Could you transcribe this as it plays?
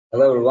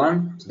Hello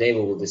everyone, today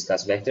we will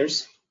discuss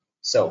vectors.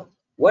 So,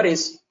 what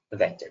is a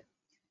vector?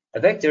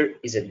 A vector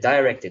is a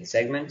directed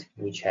segment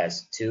which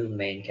has two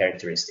main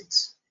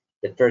characteristics.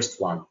 The first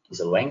one is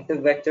the length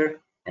of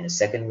vector and the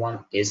second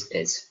one is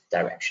its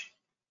direction.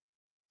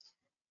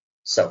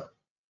 So,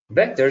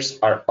 vectors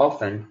are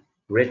often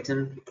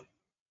written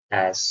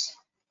as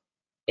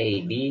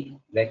AB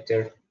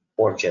vector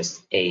or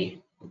just A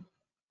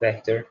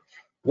vector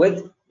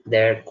with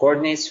their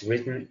coordinates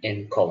written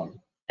in column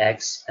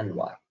X and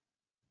Y.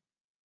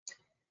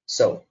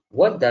 So,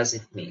 what does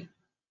it mean?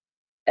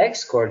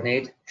 X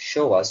coordinate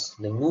show us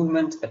the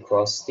movement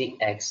across the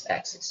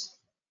x-axis.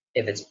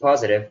 If it's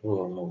positive, we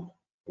will move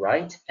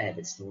right, and if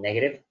it's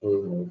negative, we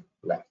will move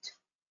left.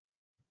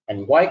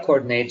 And Y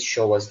coordinates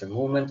show us the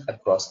movement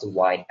across the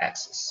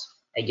y-axis.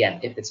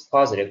 Again, if it's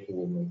positive, we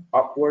will move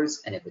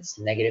upwards, and if it's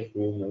negative,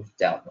 we will move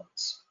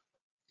downwards.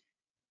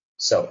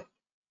 So,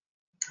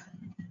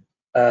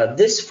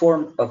 this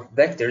form of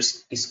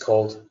vectors is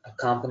called a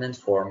component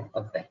form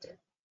of vector.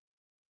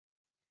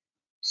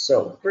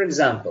 So, for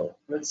example,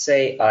 let's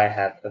say I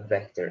have a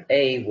vector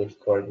A with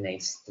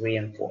coordinates 3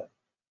 and 4.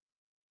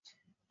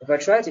 If I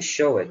try to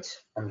show it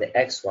on the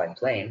xy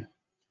plane,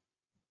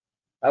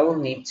 I will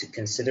need to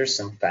consider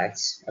some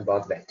facts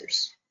about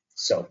vectors.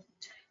 So,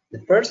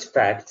 the first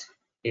fact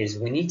is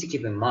we need to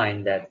keep in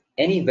mind that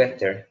any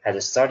vector has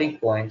a starting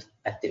point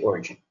at the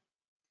origin.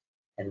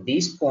 And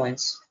these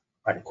points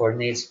are the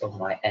coordinates of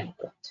my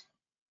endpoint.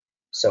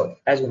 So,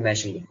 as we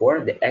mentioned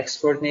before, the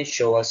x-coordinates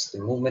show us the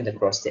movement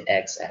across the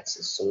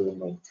x-axis. So, we will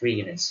move 3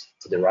 units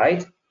to the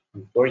right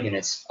and 4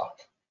 units up.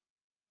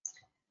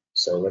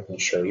 So, let me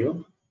show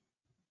you.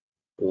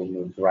 We will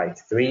move right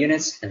 3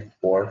 units and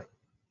 4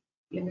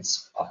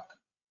 units up.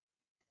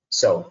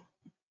 So,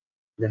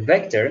 the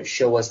vector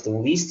shows us the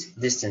least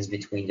distance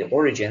between the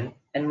origin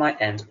and my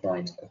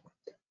endpoint of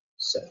vector.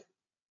 So,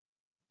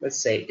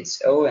 let's say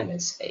it's O and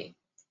it's A.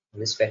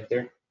 This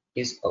vector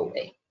is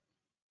OA.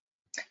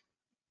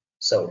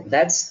 So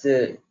that's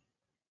the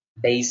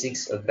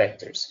basics of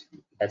vectors.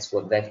 That's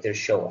what vectors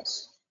show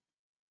us.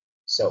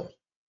 So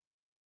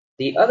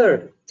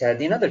another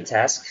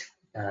task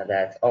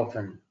that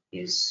often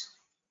is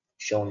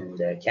shown in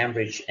the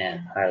Cambridge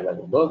and higher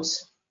level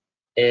books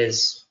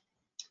is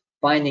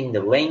finding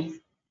the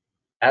length,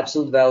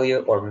 absolute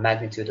value, or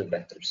magnitude of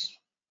vectors.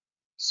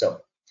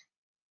 So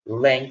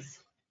length,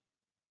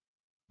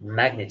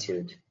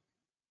 magnitude,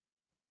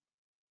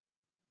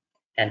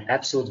 and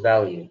absolute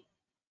value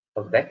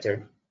of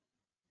vector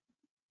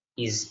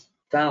is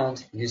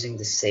found using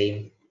the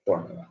same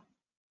formula.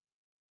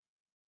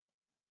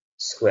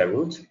 Square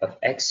root of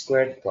x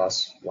squared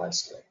plus y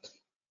squared.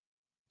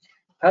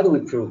 How do we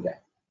prove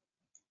that?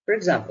 For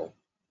example,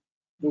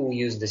 we will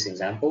use this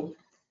example.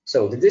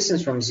 So the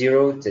distance from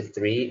 0 to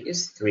 3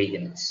 is 3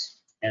 units,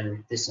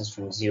 and distance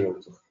from 0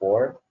 to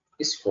 4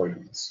 is 4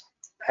 units.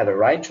 I have a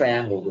right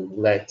triangle with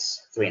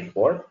legs 3 and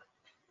 4,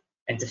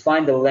 and to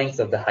find the length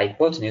of the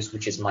hypotenuse,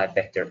 which is my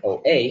vector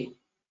OA,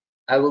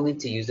 I will need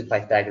to use the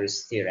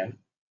Pythagoras theorem,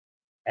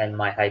 and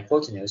my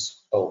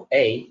hypotenuse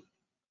OA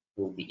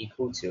will be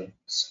equal to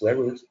square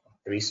root of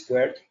 3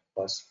 squared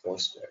plus 4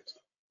 squared,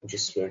 which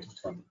is square root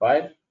of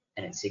 25,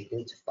 and it's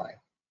equal to 5.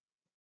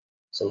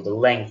 So the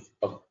length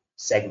of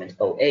segment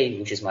OA,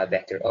 which is my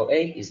vector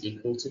OA, is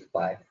equal to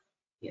 5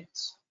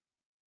 units.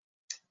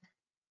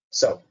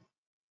 So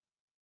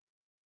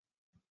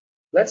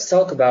let's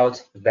talk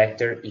about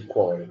vector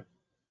equality.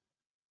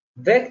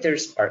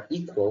 Vectors are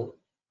equal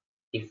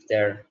if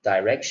their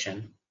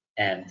direction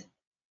and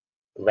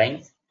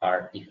length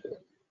are equal.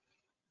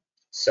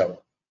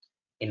 So,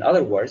 in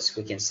other words,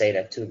 we can say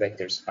that two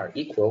vectors are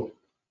equal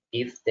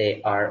if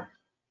they are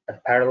a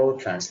parallel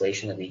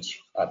translation of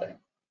each other.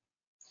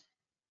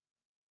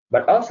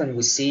 But often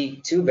we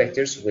see two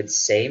vectors with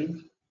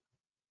same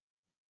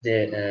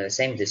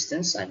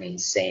distance, I mean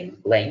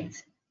same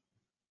length,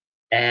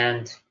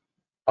 and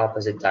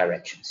opposite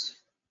directions.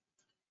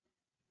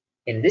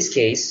 In this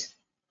case,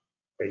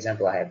 for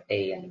example, I have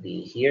A and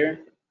B here,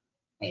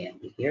 A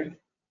and B here.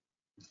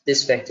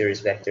 This vector is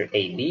vector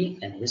AB,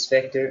 and this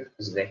vector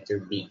is vector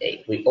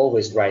BA. We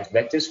always write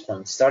vectors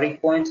from the starting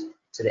point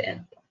to the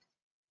end point.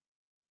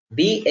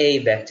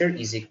 BA vector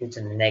is equal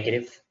to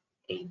negative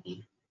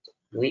AB.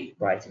 We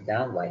write it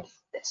down like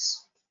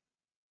this.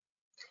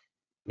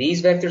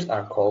 These vectors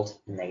are called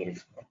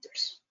negative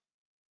vectors.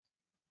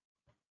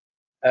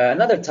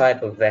 Another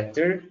type of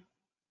vector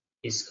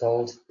is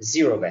called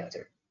zero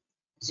vector.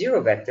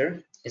 Zero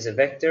vector is a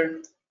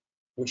vector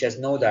which has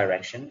no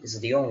direction. This is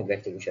the only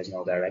vector which has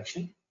no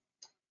direction.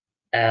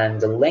 And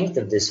the length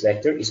of this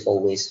vector is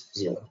always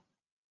 0.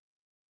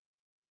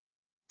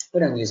 We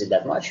don't use it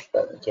that much,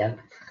 but we can.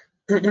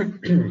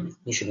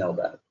 You should know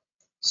about it.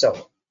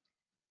 So,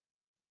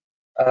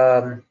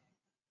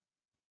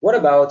 what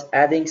about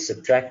adding,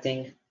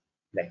 subtracting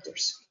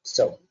vectors?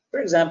 So, for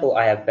example,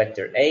 I have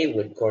vector A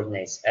with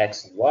coordinates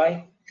x and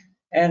y,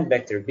 and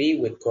vector B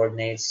with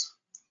coordinates,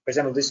 for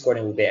example, this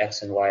coordinate will be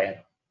x and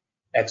y,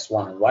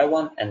 x1 and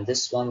y1, and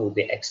this one will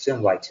be x2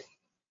 and y2.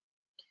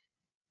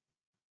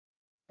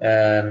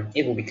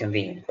 it will be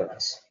convenient for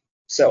us.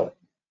 So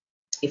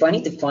if I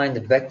need to find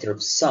the vector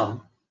of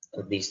sum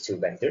of these two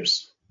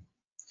vectors,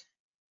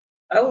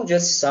 I will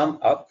just sum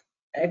up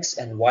x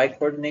and y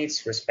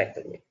coordinates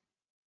respectively.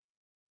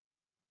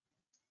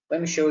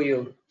 Let me show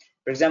you.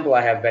 For example,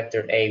 I have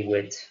vector A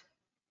with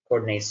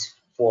coordinates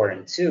 4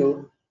 and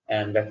 2,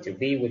 and vector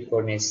B with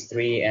coordinates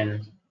 3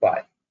 and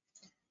 5.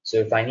 So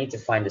if I need to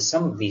find the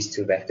sum of these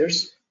two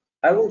vectors,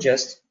 I will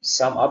just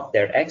sum up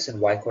their x and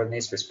y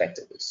coordinates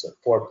respectively. So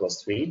 4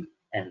 plus 3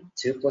 and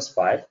 2 plus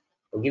 5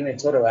 will give me a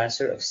total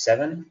answer of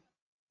 7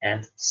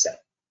 and 7.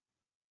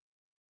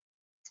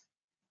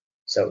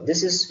 So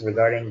this is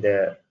regarding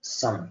the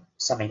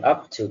summing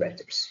up two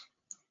vectors.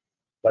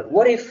 But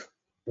what if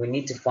we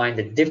need to find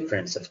the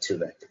difference of two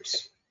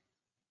vectors?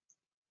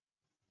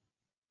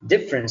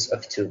 Difference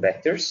of two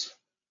vectors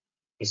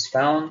is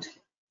found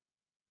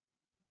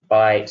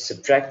by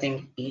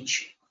subtracting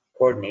each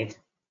coordinate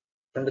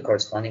from the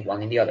corresponding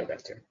one in the other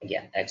vector.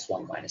 Again,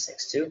 x1 minus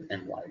x2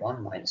 and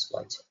y1 minus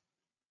y2.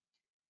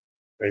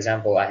 For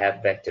example, I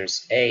have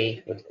vectors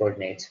A with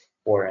coordinate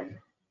 4 and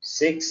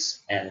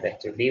 6 and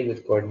vector B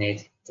with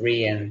coordinate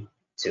 3 and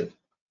 2.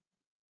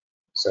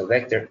 So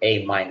vector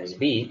A minus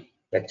B,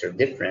 vector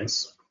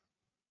difference,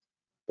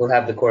 will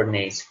have the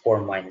coordinates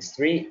 4 minus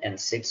 3 and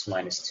 6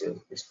 minus 2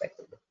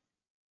 respectively.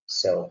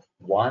 So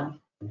 1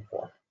 and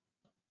 4.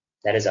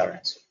 That is our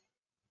answer.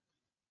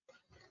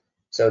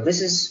 So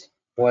this is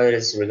what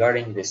is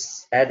regarding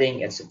this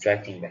adding and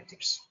subtracting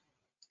vectors.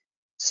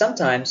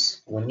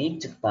 Sometimes we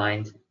need to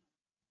find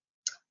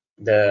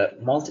the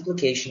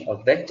multiplication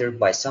of vector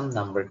by some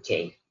number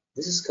k.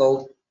 This is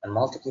called a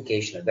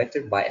multiplication of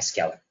vector by a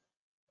scalar.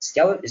 A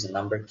scalar is a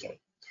number k.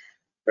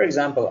 For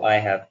example, I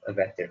have a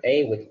vector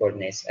A with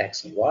coordinates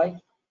x and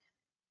y,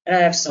 and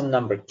I have some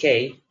number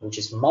k which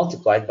is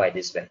multiplied by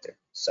this vector.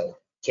 So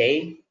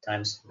k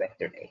times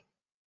vector A.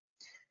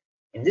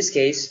 In this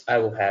case, I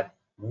will have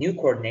new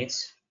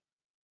coordinates,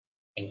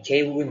 and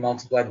k will be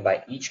multiplied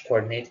by each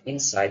coordinate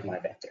inside my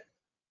vector,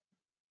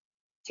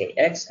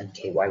 kx and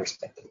ky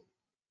respectively.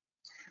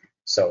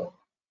 So,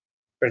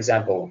 for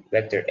example,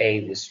 vector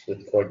A was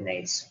with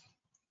coordinates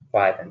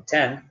 5 and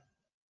 10,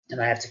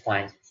 and I have to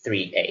find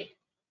 3a.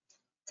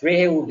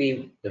 3a will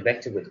be the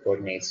vector with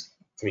coordinates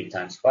 3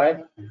 times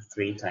 5 and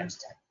 3 times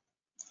 10.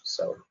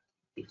 So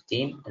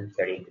 15 and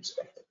 30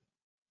 respectively.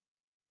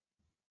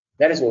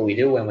 That is what we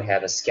do when we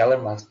have a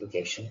scalar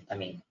multiplication,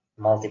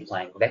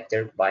 multiplying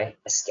vector by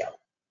a scalar.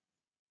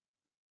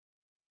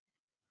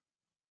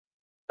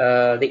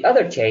 The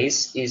other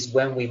case is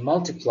when we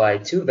multiply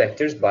two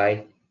vectors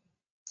by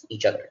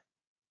each other,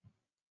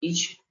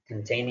 each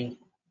containing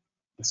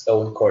its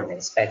own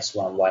coordinates,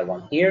 x1,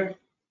 y1 here,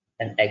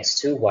 and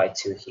x2,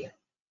 y2 here.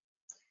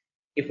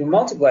 If we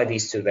multiply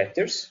these two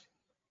vectors,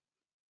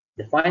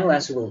 the final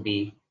answer will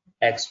be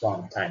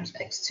x1 times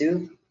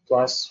x2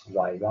 plus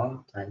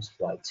y1 times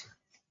y2.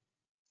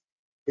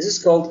 This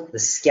is called the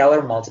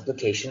scalar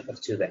multiplication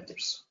of two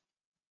vectors.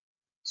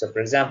 So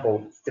for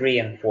example, 3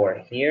 and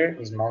 4 here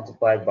is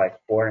multiplied by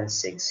 4 and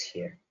 6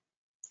 here.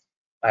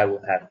 I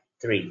will have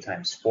 3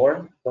 times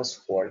 4 plus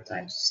 4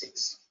 times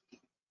 6.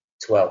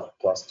 12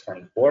 plus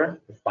 24,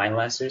 the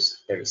final answer is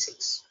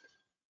 36.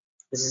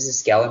 This is a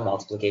scalar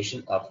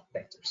multiplication of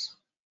vectors.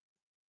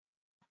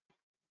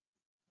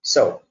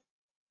 So,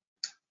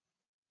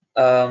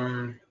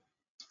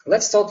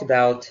 let's talk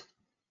about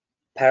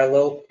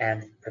parallel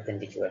and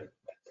perpendicular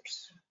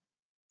vectors.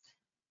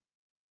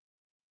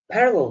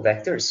 Parallel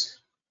vectors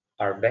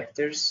are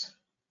vectors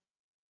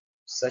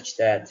such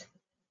that,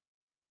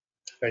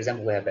 for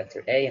example, we have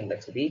vector A and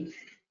vector B.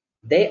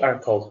 They are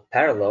called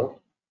parallel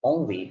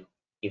only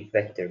if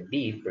vector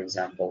B, for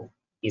example,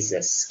 is a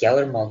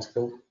scalar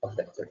multiple of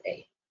vector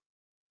A.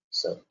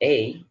 So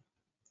A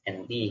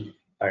and B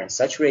are in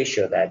such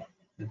ratio that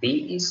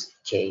B is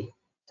k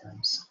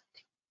times A.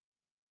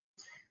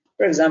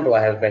 For example,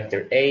 I have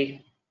vector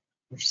A,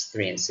 which is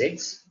 3 and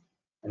 6,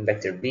 and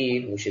vector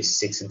B, which is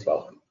 6 and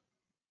 12.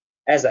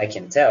 As I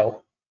can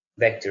tell,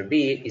 vector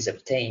B is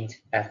obtained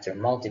after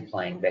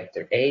multiplying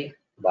vector A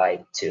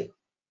by 2.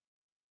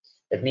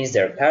 That means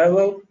they're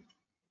parallel.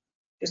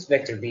 Just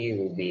vector B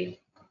will be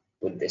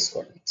with these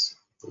coordinates.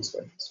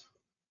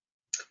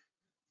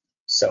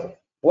 So,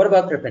 what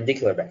about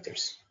perpendicular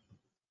vectors?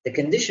 The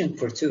condition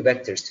for two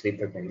vectors to be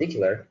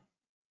perpendicular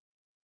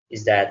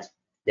is that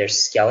their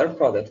scalar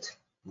product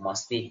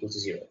must be equal to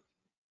 0.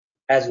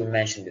 As we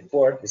mentioned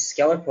before, the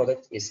scalar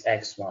product is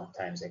x1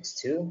 times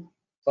x2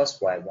 plus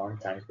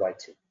y1 times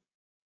y2.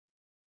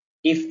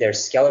 If their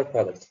scalar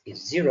product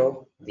is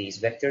 0,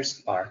 these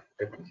vectors are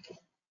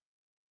perpendicular.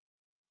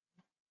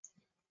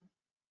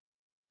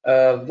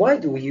 Why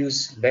do we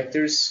use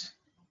vectors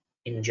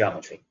in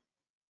geometry?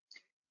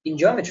 In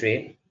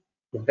geometry,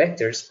 the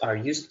vectors are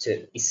used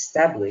to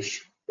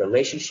establish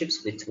relationships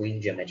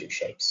between geometric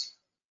shapes.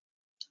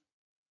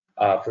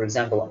 For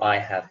example, I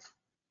have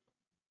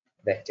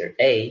vector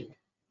A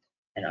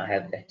and I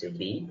have vector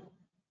B,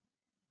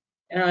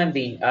 and I'm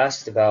being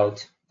asked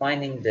about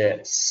finding the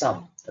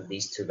sum of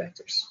these two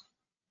vectors.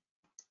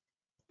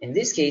 In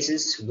these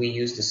cases, we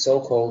use the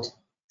so-called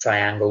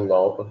triangle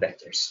law of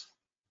vectors.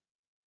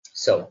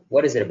 So,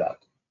 what is it about?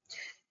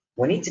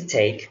 We need to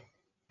take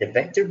the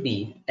vector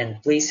b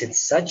and place it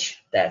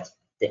such that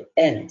the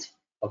end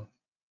of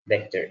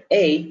vector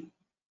A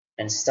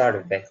and start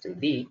of vector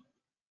B,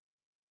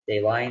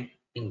 they lie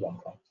in one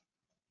point.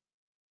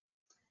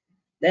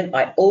 Then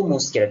I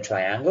almost get a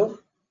triangle.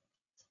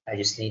 I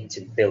just need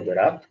to build it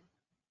up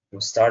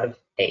from start of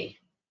A.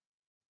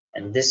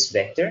 And this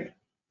vector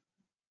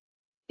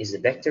is the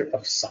vector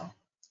of sum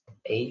of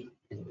A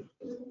and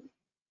B.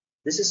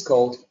 This is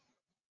called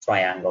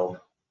triangle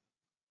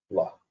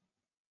law.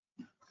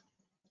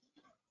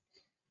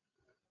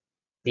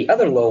 The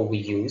other law we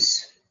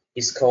use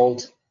is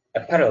called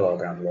a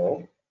parallelogram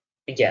law.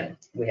 Again,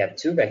 we have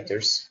two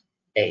vectors,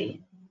 A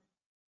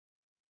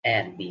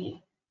and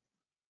B.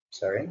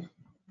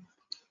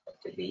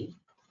 Vector B.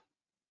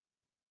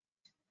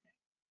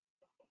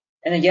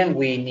 And again,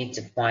 we need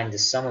to find the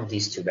sum of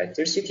these two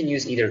vectors. You can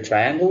use either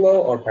triangle law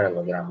or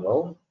parallelogram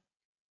law.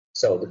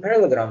 So the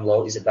parallelogram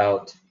law is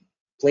about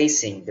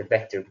placing the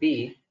vector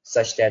B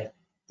such that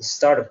the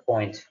start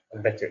point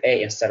of vector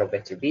A and start of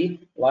vector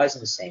B lies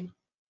in the same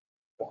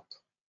point.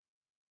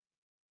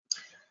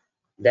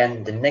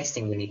 Then the next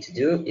thing we need to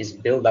do is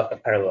build up a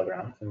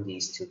parallelogram from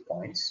these 2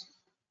 points.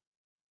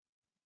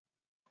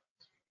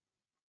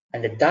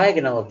 And the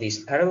diagonal of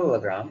this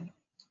parallelogram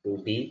will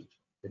be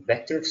the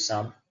vector of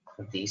sum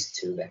of these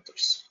two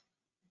vectors.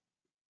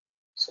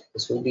 So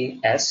this will be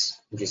S,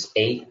 which is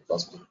A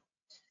plus B.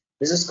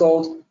 This is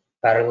called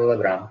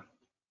parallelogram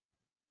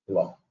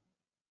law.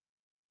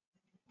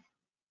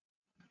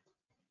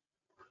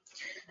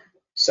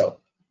 So,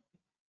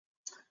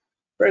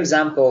 for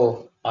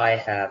example, I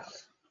have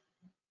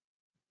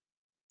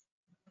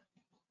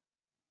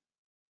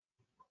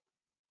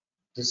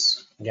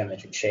this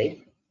geometric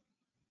shape.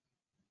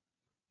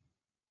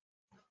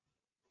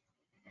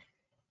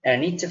 And I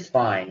need to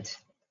find,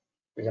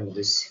 for example,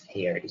 this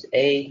here is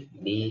A,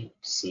 B,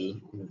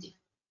 C, and D.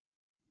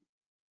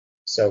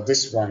 So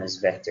this one is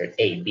vector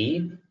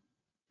AB,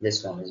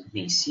 this one is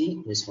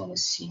BC, this one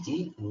is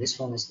CD, and this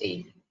one is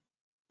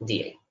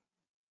DA.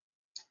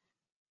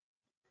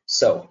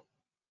 So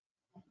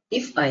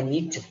if I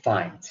need to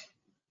find,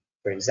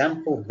 for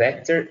example,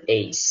 vector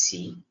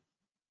AC,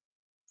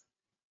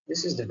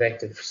 this is the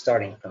vector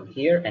starting from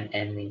here and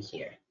ending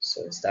here.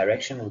 So its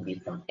direction will be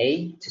from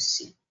A to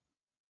C.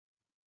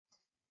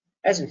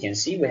 As we can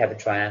see, we have a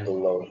triangle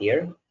law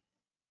here.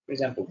 For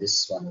example,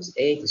 this one is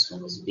A, this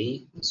one is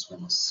B, this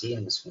one is C,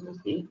 and this one is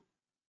D.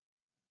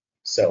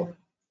 So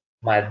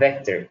my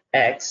vector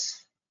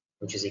X,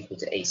 which is equal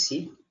to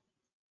AC,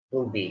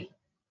 will be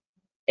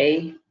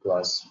A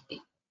plus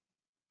B,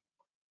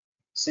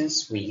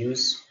 since we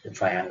use the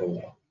triangle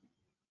law.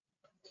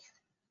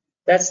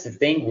 That's the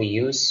thing we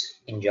use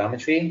in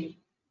geometry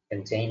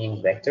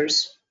containing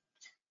vectors.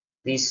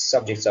 These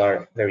subjects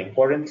are very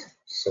important,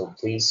 so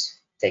please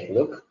take a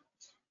look.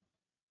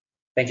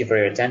 Thank you for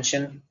your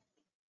attention.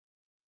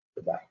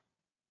 Goodbye.